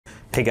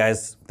Hey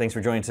guys, thanks for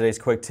joining today's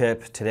quick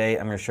tip. Today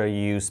I'm going to show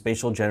you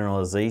spatial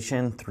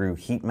generalization through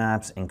heat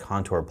maps and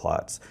contour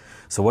plots.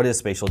 So what is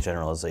spatial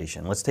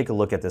generalization? Let's take a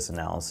look at this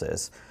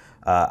analysis.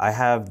 I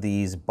have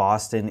these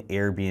Boston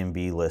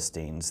Airbnb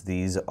listings.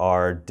 These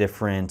are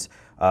different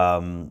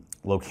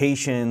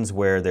locations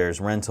where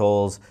there's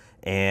rentals,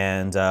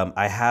 and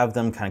I have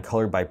them kind of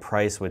colored by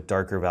price with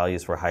darker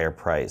values for higher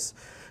price.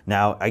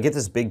 Now, I get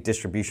this big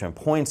distribution of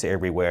points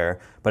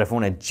everywhere, but if I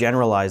want to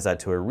generalize that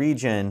to a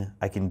region,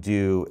 I can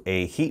do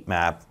a heat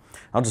map.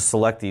 I'll just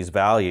select these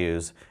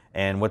values,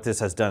 and what this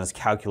has done is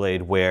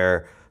calculate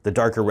where the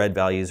darker red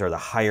values are the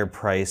higher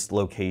priced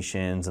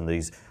locations, and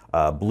these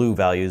blue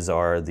values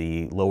are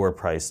the lower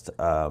priced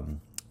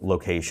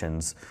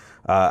locations.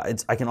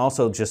 I can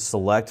also just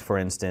select, for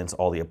instance,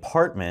 all the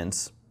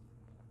apartments,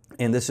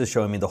 and this is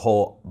showing me the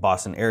whole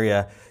Boston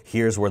area.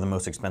 Here's where the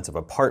most expensive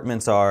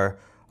apartments are.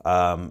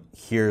 I'm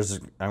going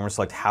to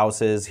select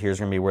houses. Here's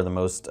going to be where the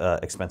most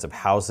expensive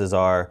houses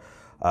are.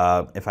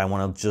 If I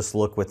want to just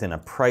look within a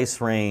price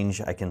range,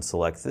 I can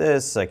select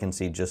this. I can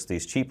see just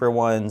these cheaper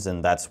ones,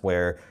 and that's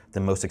where the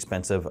most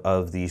expensive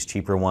of these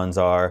cheaper ones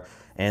are.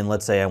 And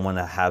let's say I want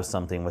to have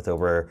something with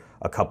over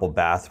a couple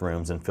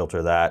bathrooms and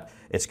filter that.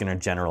 It's going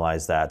to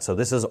generalize that. So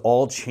this is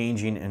all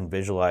changing and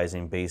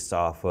visualizing based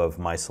off of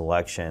my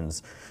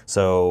selections.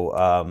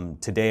 So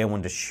today I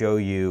wanted to show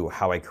you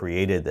how I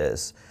created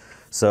this.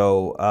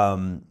 So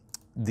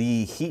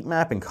the heat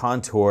map and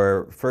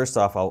contour, first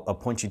off, I'll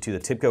point you to the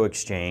Tibco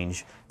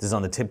Exchange. This is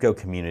on the Tibco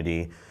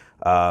community.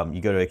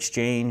 You go to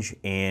Exchange,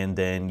 and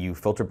then you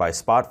filter by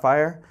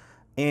Spotfire,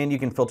 and you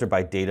can filter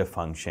by data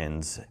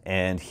functions.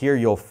 And here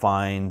you'll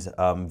find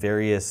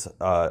various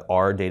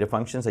R data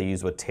functions I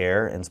use with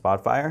Tear and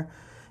Spotfire.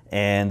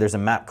 And there's a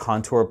map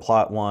contour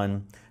plot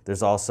one.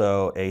 There's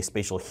also a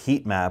spatial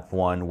heat map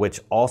one,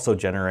 which also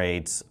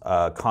generates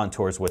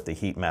contours with the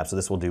heat map. So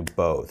this will do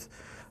both.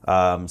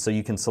 So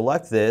you can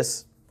select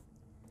this,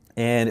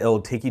 and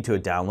it'll take you to a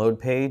download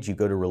page. You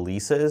go to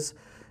releases,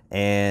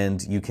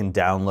 and you can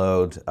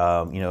download,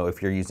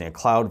 if you're using a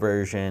cloud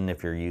version,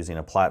 if you're using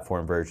a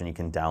platform version, you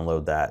can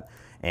download that,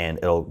 and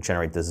it'll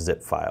generate this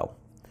zip file.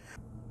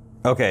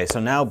 Okay, so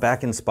now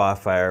back in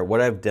Spotfire, what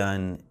I've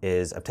done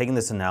is I've taken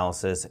this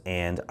analysis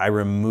and I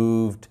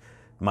removed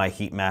my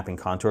heat map and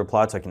contour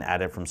plot so I can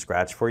add it from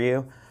scratch for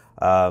you.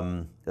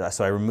 So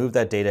I removed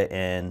that data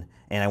in,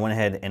 and I went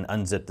ahead and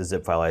unzipped the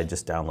zip file I had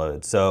just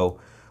downloaded. So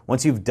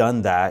once you've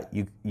done that,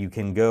 you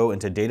can go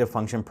into data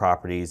function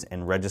properties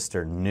and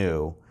register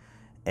new.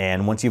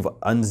 And once you've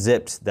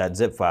unzipped that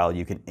zip file,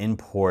 you can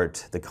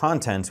import the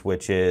contents,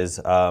 which is,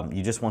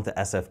 you just want the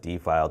SFD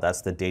file.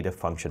 That's the data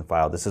function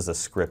file. This is a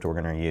script we're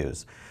going to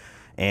use.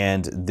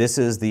 And this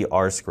is the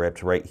R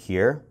script right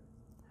here.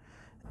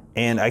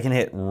 And I can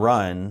hit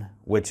run,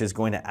 which is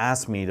going to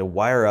ask me to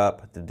wire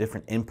up the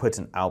different inputs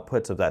and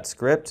outputs of that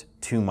script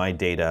to my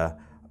data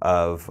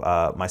of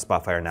my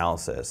Spotfire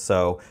analysis.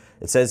 So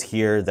it says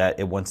here that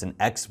it wants an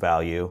X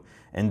value,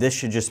 and this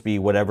should just be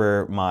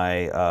whatever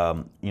my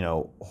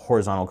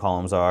horizontal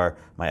columns are,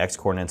 my X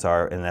coordinates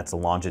are, and that's the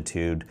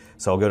longitude.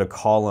 So I'll go to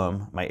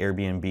column, my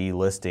Airbnb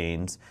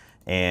listings,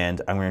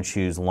 and I'm going to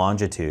choose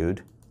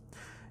longitude.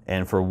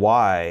 And for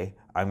Y,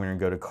 I'm going to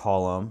go to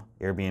column,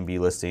 Airbnb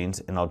listings,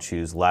 and I'll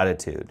choose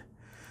latitude.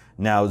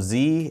 Now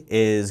Z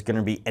is going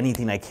to be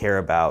anything I care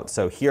about.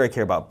 So here I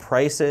care about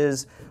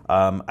prices.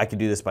 I could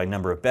do this by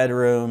number of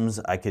bedrooms.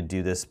 I could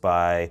do this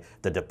by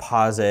the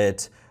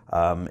deposit.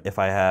 If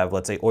I have,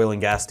 let's say, oil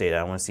and gas data,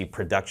 I want to see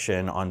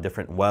production on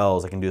different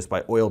wells. I can do this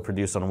by oil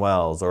produced on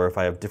wells. Or if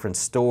I have different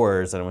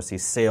stores and I want to see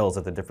sales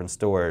at the different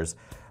stores,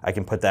 I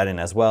can put that in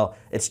as well.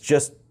 It's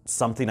just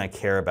something I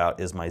care about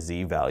is my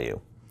Z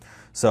value.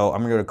 So I'm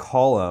going to go to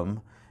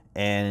column,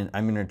 and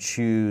I'm going to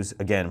choose,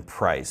 again,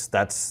 price.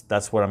 That's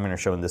what I'm going to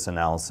show in this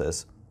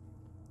analysis.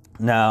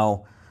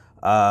 Now,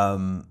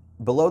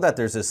 below that,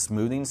 there's this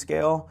smoothing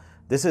scale.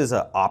 This is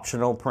an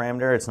optional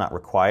parameter. It's not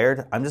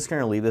required. I'm just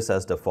going to leave this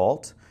as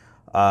default,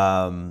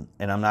 and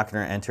I'm not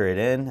going to enter it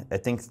in. I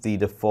think the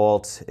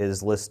default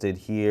is listed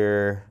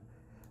here.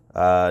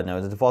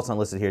 No, the default's not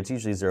listed here. It's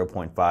usually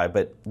 0.5,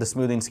 but the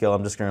smoothing scale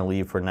I'm just going to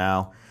leave for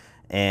now.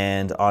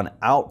 And on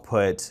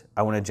output,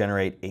 I want to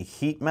generate a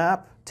heat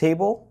map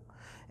table,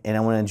 and I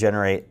want to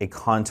generate a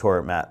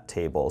contour map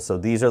table. So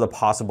these are the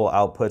possible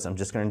outputs. I'm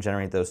just going to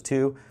generate those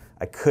two.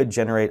 I could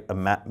generate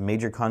a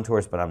major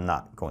contours, but I'm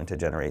not going to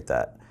generate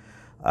that.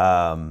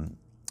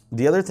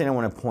 The other thing I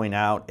want to point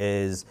out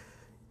is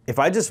if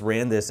I just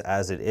ran this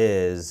as it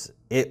is,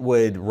 it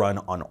would run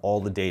on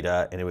all the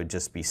data and it would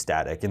just be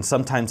static. And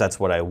sometimes that's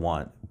what I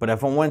want. But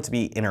if I want it to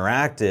be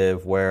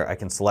interactive, where I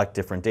can select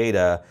different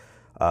data,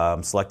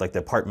 select like the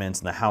apartments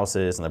and the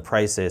houses and the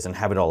prices and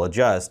have it all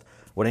adjust,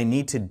 what I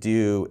need to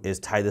do is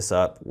tie this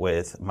up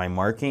with my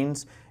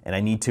markings, and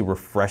I need to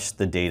refresh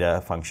the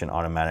data function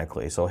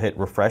automatically. So I'll hit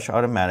refresh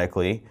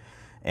automatically,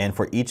 and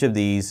for each of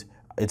these,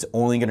 it's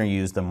only going to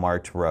use the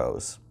marked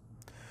rows.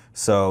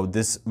 So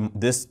this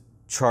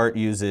chart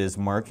uses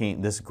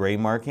marking, this gray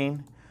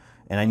marking,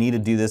 and I need to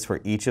do this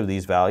for each of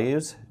these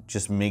values.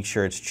 Just make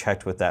sure it's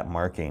checked with that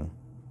marking.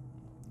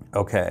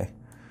 Okay,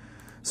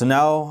 so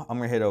now I'm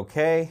gonna hit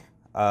OK,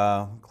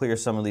 clear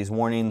some of these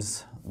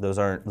warnings. Those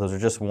are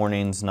just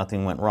warnings,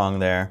 nothing went wrong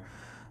there.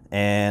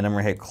 And I'm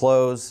gonna hit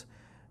close.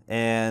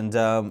 And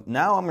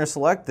now I'm gonna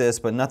select this,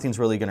 but nothing's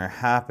really gonna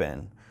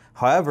happen.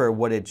 However,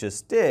 what it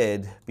just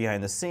did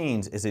behind the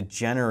scenes is it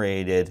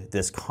generated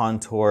this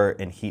contour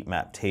and heat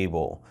map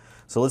table.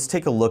 So let's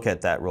take a look at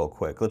that real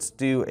quick. Let's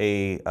do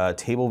a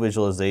table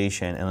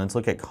visualization and let's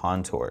look at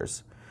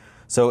contours.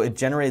 So it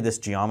generated this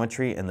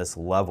geometry and this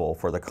level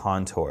for the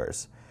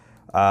contours.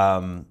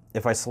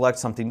 If I select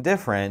something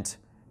different,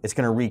 it's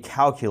going to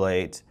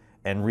recalculate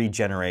and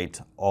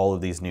regenerate all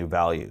of these new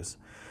values.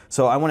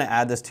 So I want to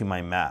add this to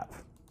my map.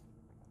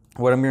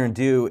 What I'm going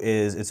to do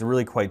is, it's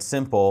really quite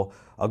simple.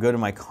 I'll go to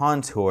my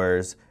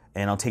contours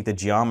and I'll take the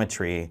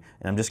geometry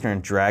and I'm just going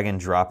to drag and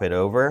drop it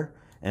over,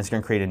 and it's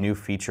going to create a new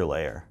feature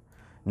layer.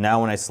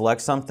 Now when I select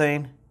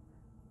something,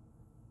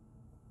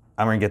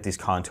 I'm going to get these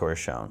contours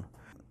shown.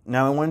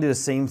 Now I want to do the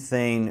same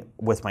thing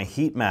with my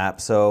heat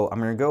map, so I'm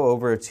going to go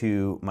over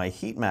to my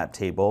heat map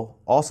table.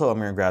 Also, I'm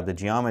going to grab the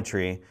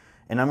geometry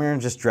and I'm going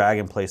to just drag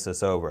and place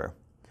this over.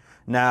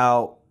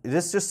 Now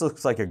this just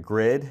looks like a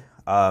grid,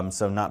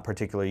 so not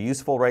particularly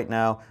useful right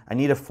now. I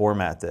need to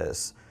format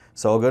this.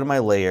 So I'll go to my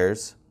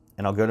layers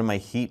and I'll go to my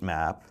heat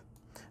map.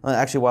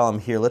 Actually, while I'm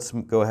here, let's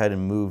go ahead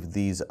and move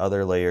these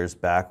other layers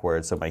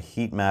backwards. So my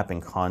heat map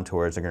and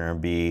contours are going to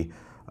be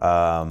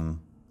on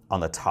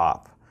the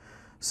top.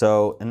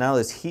 So, and now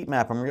this heat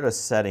map, I'm going to go to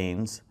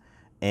settings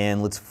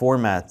and let's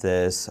format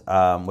this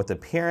with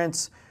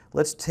appearance.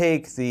 Let's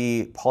take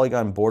the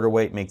polygon border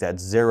weight, make that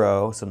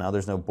 0, so now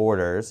there's no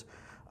borders.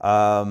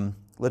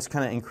 Let's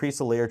kind of increase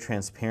the layer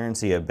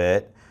transparency a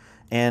bit.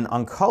 And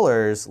on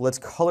colors, let's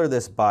color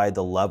this by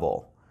the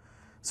level.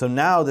 So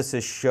now this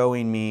is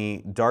showing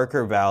me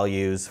darker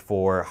values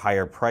for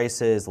higher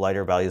prices,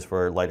 lighter values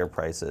for lighter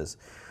prices.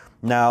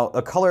 Now,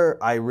 a color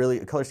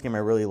scheme I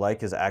really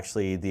like is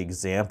actually the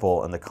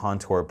example and the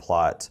contour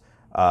plot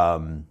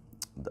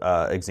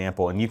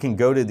example. And you can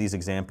go to these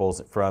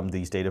examples from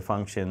these data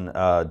function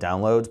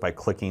downloads by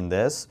clicking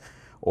this,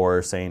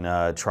 or saying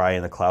try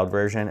in the cloud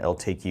version. It'll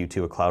take you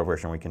to a cloud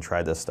version where you can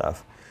try this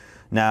stuff.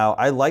 Now,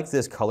 I like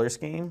this color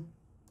scheme.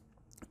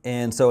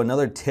 And so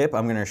another tip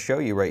I'm going to show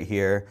you right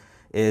here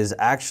is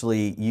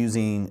actually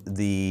using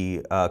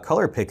the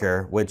color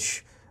picker,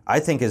 which I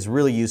think is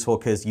really useful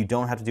because you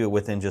don't have to do it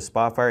within just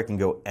Spotfire. It can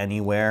go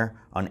anywhere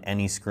on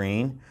any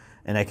screen.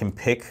 And I can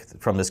pick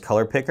from this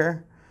color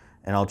picker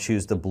and I'll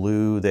choose the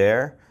blue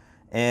there.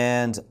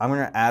 And I'm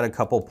going to add a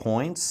couple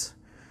points.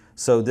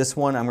 So this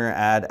one I'm going to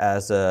add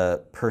as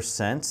a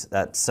percent,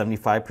 that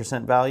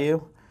 75%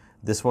 value.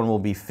 This one will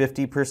be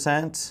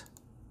 50%.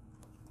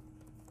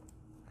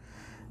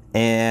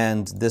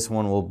 And this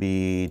one will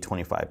be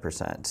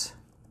 25%.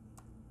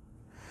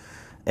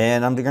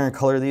 And I'm going to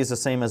color these the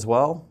same as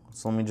well.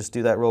 So let me just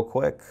do that real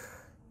quick.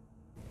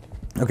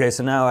 Okay,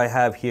 so now I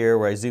have here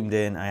where I zoomed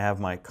in, I have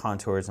my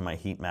contours and my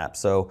heat map.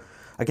 So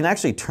I can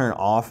actually turn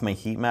off my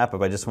heat map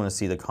if I just want to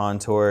see the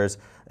contours.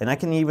 And I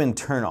can even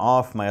turn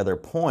off my other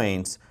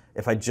points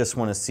if I just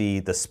want to see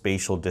the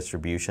spatial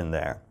distribution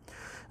there.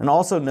 And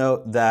also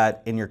note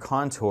that in your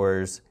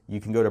contours, you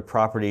can go to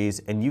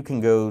properties and you can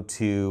go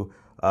to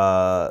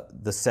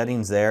the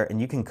settings there, and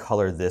you can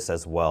color this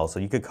as well. So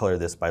you could color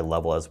this by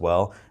level as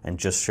well and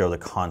just show the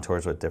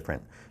contours with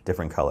different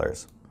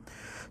colors.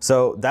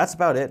 So that's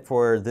about it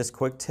for this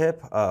quick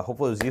tip.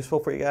 Hopefully it was useful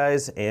for you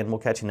guys, and we'll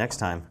catch you next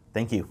time.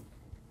 Thank you.